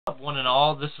one and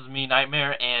all? This is me,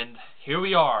 Nightmare, and here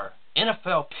we are.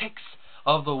 NFL Picks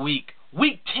of the Week.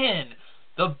 Week 10.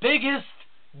 The biggest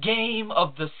game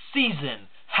of the season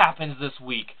happens this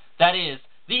week. That is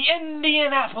the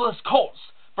Indianapolis Colts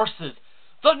versus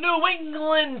the New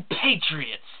England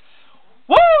Patriots.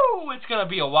 Woo! It's going to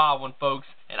be a wild one, folks,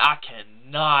 and I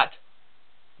cannot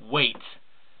wait.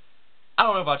 I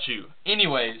don't know about you.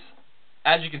 Anyways,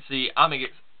 as you can see,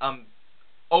 I'm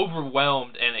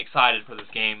overwhelmed and excited for this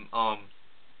game. I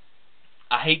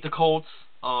hate the Colts,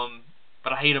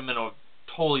 but I hate them in a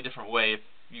totally different way, if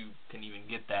you can even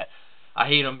get that. I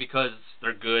hate them because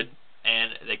they're good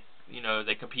and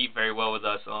they compete very well with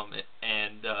us.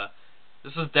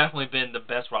 This has definitely been the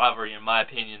best rivalry, in my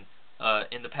opinion,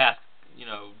 in the past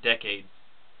decade,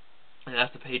 and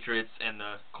that's the Patriots and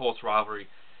the Colts rivalry.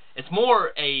 It's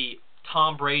more a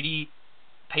Tom Brady,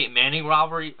 Peyton Manning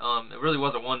rivalry. It really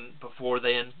wasn't one before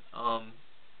then, and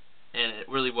it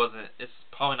really wasn't. It's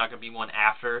probably not going to be one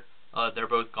after they're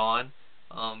both gone,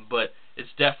 but it's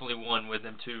definitely one with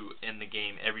them two in the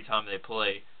game every time they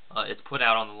play. It's put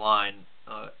out on the line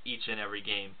each and every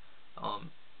game.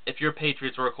 If you're a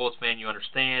Patriots or a Colts fan, you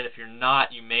understand. If you're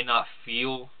not, you may not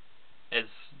feel as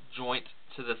joint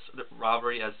to this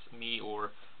rivalry as me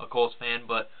or a Colts fan,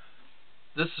 but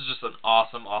this is just an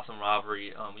awesome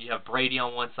rivalry. You have Brady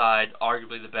on one side,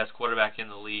 arguably the best quarterback in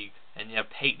the league, and you have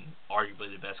Peyton,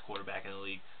 arguably the best quarterback in the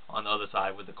league, on the other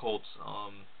side with the Colts.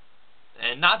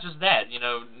 And not just that,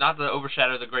 not to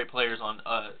overshadow the great players on,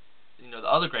 the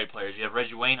other great players. You have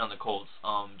Reggie Wayne on the Colts,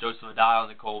 Joseph Adai on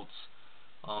the Colts,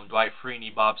 Dwight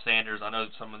Freeney, Bob Sanders. I know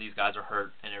some of these guys are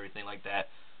hurt and everything like that.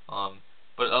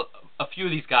 But a few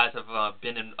of these guys have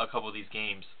been in a couple of these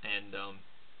games, and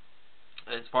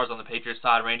as far as on the Patriots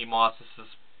side, Randy Moss, this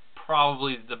is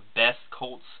probably the best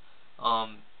Colts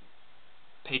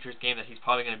Patriots game that he's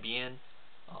probably going to be in,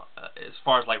 as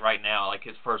far as like right now, like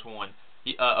his first one.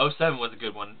 07 was a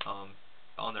good one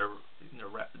on their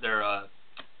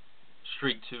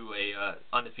streak to a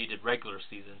undefeated regular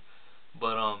season,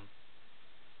 but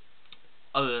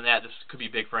other than that, this could be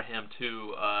big for him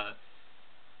too.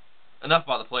 Enough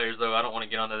about the players, though. I don't want to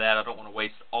get onto that. I don't want to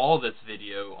waste all this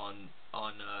video on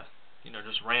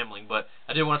just rambling. But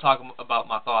I did want to talk about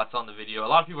my thoughts on the video. A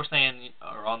lot of people are saying,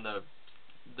 or on the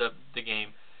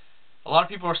game, a lot of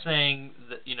people are saying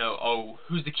that oh,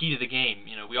 who's the key to the game?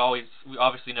 We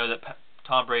obviously know that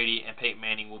Tom Brady and Peyton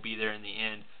Manning will be there in the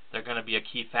end. They're going to be a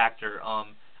key factor.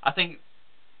 I think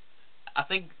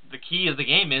the key of the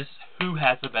game is who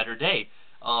has the better day.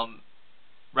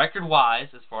 Record-wise,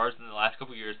 as far as in the last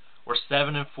couple of years, we're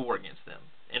 7-4 against them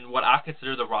in what I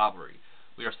consider the rivalry.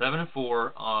 We are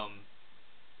 7-4,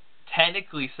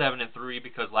 technically 7-3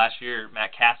 because last year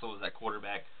Matt Castle was at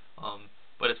quarterback.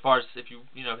 But as far as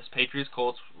his Patriots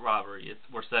Colts rivalry,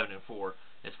 we're 7-4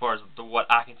 as far as what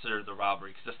I consider the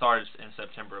rivalry, because it started in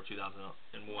September of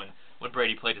 2001 when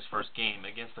Brady played his first game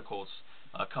against the Colts,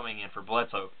 coming in for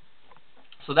Bledsoe.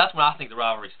 So that's when I think the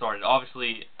rivalry started.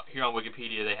 Obviously, here on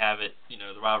Wikipedia they have it,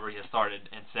 the rivalry has started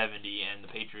in 70 and the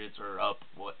Patriots are up,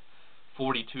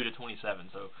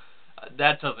 42-27. So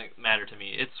that doesn't matter to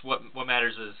me. It's what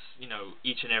matters is,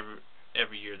 each and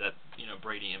every year that,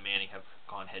 Brady and Manning have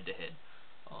gone head to head.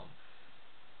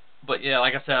 But yeah,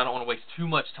 like I said, I don't want to waste too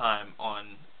much time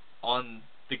on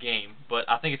the game, but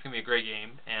I think it's going to be a great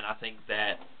game, and I think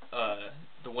that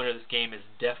the winner of this game is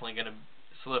definitely going to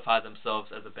solidify themselves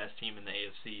as the best team in the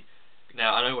AFC.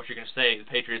 Now, I know what you're going to say. The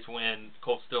Patriots win.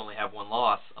 Colts still only have one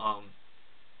loss.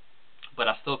 But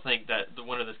I still think that the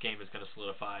winner of this game is going to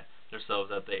solidify themselves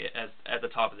at the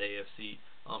top of the AFC.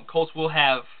 Colts will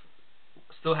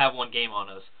still have one game on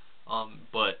us.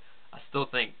 But I still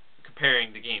think,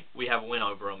 comparing the game, we have a win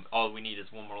over them. All we need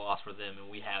is one more loss for them,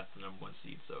 and we have the number one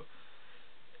seed. So,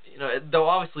 though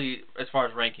obviously, as far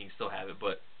as rankings, still have it,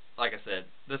 but like I said,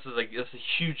 this is a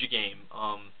huge game.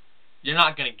 You're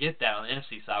not going to get that on the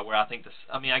NFC side, where I think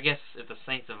I guess if the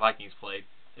Saints and Vikings play,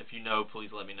 if you know, please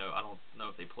let me know. I don't know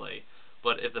if they play,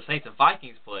 but if the Saints and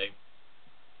Vikings play,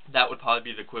 that would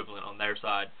probably be the equivalent on their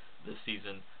side this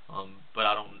season. But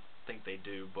I don't think they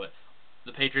do. But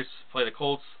the Patriots play the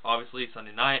Colts, obviously,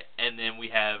 Sunday night, and then we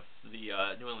have the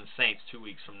New England Saints 2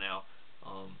 weeks from now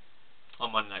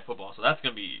on Monday Night Football. So that's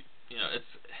going to be,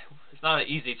 it's not an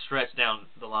easy stretch down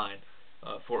the line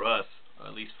for us,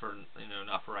 at least for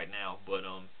not for right now. But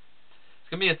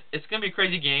it's gonna be a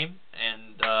crazy game,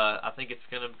 and I think it's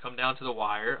gonna come down to the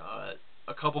wire.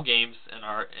 A couple games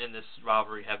in this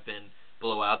rivalry have been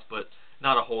blowouts, but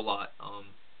not a whole lot.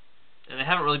 And they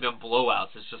haven't really been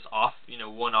blowouts. It's just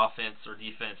one offense or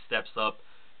defense steps up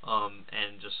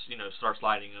and just starts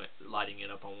lighting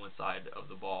it up on one side of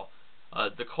the ball.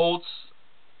 The Colts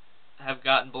have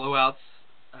gotten blowouts.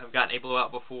 Have gotten a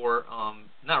blowout before.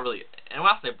 Not really. And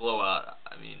when I say blowout,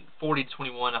 I mean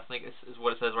 40-21. I think is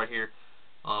what it says right here.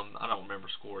 I don't remember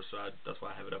scores, so that's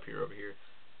why I have it up here over here.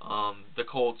 The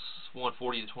Colts won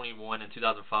 40-21 in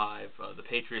 2005. The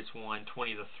Patriots won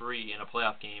 20-3 in a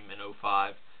playoff game in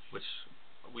 2005, which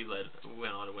we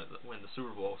went on to win the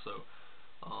Super Bowl. So,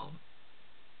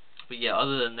 but yeah,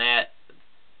 other than that,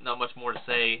 not much more to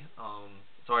say.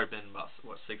 It's already been about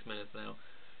 6 minutes now.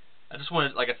 I just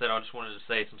wanted, like I said, I just wanted to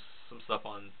say some stuff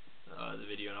on the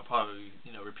video, and I'll probably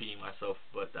repeating myself,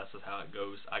 but that's just how it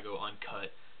goes. I go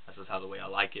uncut. That's just how the way I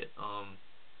like it.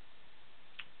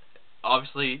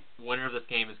 Obviously, winner of this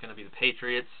game is going to be the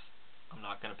Patriots. I'm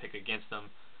not going to pick against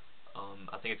them.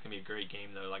 I think it's going to be a great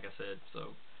game, though, like I said.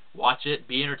 So watch it,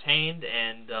 be entertained,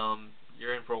 and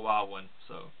you're in for a wild one.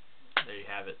 So there you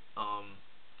have it.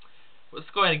 Let's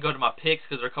go ahead and go to my picks,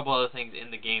 because there are a couple other things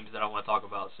in the games that I want to talk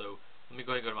about. So let me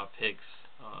go ahead and go to my picks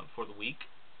for the week.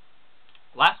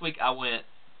 Last week I went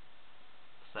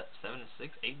 7-6,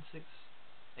 8-6,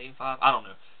 8-5. I don't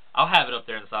know. I'll have it up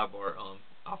there in the sidebar.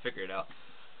 I'll figure it out.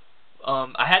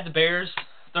 I had the Bears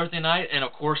Thursday night, and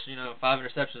of course, 5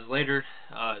 interceptions later,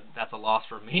 that's a loss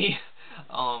for me.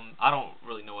 I don't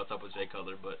really know what's up with Jay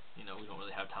Cutler, but we don't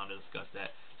really have time to discuss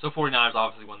that. So 49ers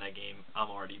obviously won that game. I'm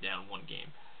already down one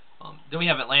game. Then we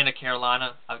have Atlanta,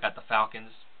 Carolina. I've got the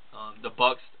Falcons. The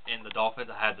Bucks and the Dolphins.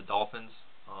 I had the Dolphins.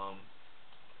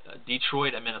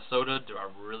 Detroit and Minnesota. Do I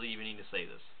really even need to say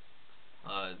this?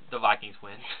 The Vikings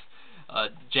win.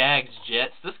 Jags,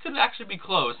 Jets. This could actually be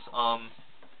close.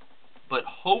 But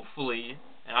hopefully,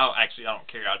 and I don't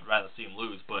care. I'd rather see them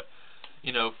lose. But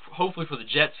hopefully for the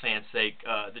Jets fans' sake,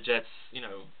 the Jets,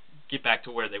 get back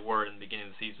to where they were in the beginning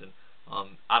of the season.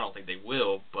 I don't think they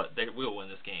will, but they will win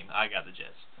this game. I got the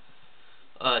Jets.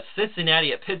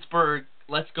 Cincinnati at Pittsburgh.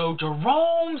 Let's go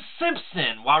Jerome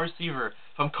Simpson, wide receiver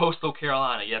from Coastal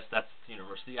Carolina. Yes, that's the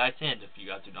University I-10, if you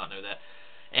guys do not know that.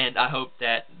 And I hope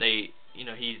that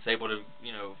he's able to,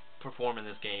 perform in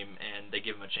this game and they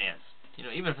give him a chance.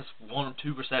 Even if it's 1 or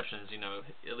 2 receptions,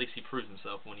 at least he proves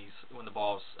himself when the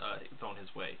ball's thrown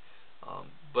his way.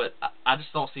 But I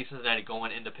just don't see Cincinnati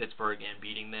going into Pittsburgh and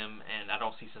beating them, and I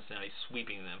don't see Cincinnati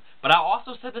sweeping them. But I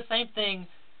also said the same thing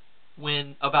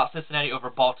about Cincinnati over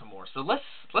Baltimore. So let's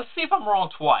see if I'm wrong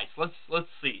twice. Let's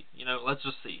see. Let's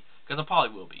just see, because I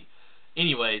probably will be.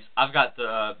 Anyways, I've got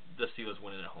the Steelers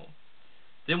winning at home.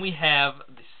 Then we have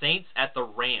the Saints at the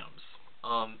Rams.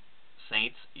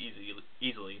 Saints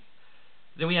easily.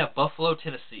 Then we have Buffalo,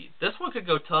 Tennessee. This one could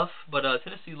go tough, but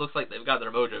Tennessee looks like they've got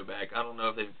their mojo back. I don't know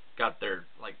if they've got their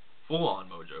full-on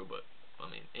mojo, but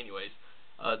anyways,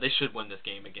 they should win this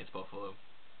game against Buffalo,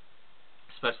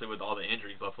 especially with all the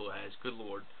injuries Buffalo has. Good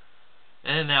Lord.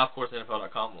 And now, of course,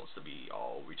 NFL.com wants to be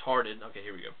all retarded. Okay,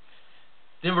 here we go.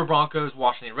 Denver Broncos,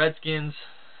 Washington Redskins.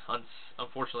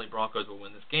 Unfortunately, Broncos will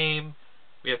win this game.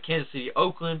 We have Kansas City,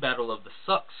 Oakland, Battle of the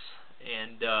Sucks,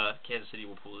 and Kansas City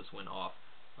will pull this win off,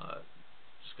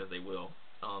 just because they will.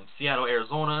 Seattle,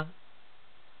 Arizona.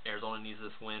 Arizona needs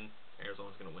this win.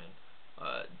 Arizona's going to win.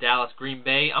 Dallas, Green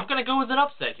Bay. I'm going to go with an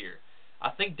upset here. I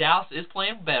think Dallas is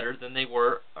playing better than they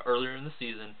were earlier in the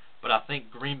season, but I think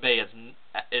Green Bay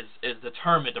is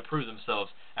determined to prove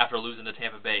themselves after losing to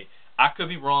Tampa Bay. I could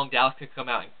be wrong. Dallas could come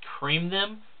out and cream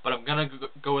them, but I'm gonna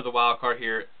go with the wild card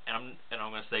here, and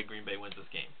I'm gonna say Green Bay wins this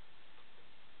game.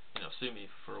 Sue me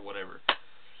for whatever.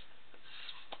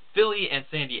 Philly and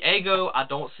San Diego. I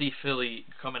don't see Philly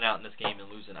coming out in this game and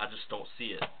losing. I just don't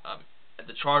see it.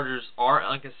 The Chargers are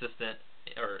inconsistent.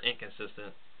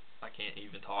 I can't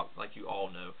even talk, like you all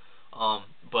know.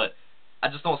 But I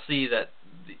just don't see that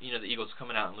the Eagles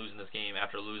coming out and losing this game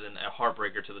after losing a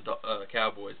heartbreaker to the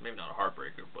Cowboys. Maybe not a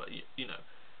heartbreaker, but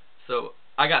So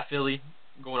I got Philly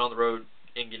going on the road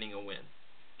and getting a win.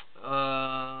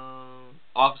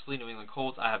 Obviously, New England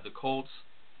Colts. I have the Colts.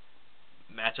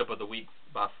 Matchup of the week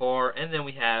by far. And then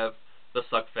we have the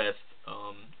Suckfest,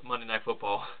 Monday Night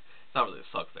Football. It's not really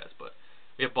a Suckfest, but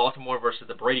we have Baltimore versus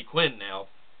the Brady Quinn now.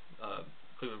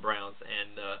 Cleveland Browns,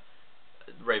 and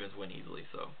the Ravens win easily.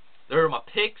 So there are my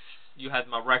picks. You had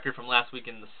my record from last week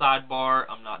in the sidebar.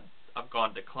 I've gone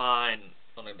on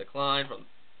a decline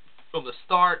from the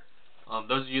start.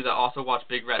 Those of you that also watch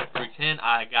Big Rat 310,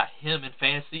 I got him in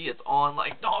fantasy. It's on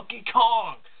like Donkey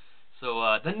Kong.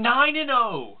 So the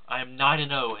 9-0. I am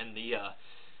 9-0 in the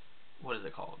what is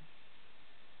it called?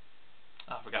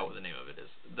 I forgot what the name of it is.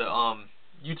 The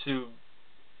YouTube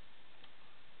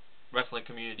wrestling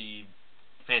community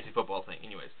fantasy football thing.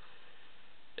 Anyways,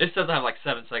 it says I have like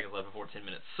 7 seconds left before 10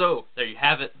 minutes. So there you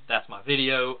have it. That's my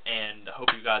video, and I hope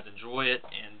you guys enjoy it.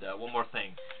 And one more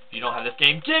thing, if you don't have this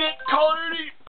game, get it. Call of Duty.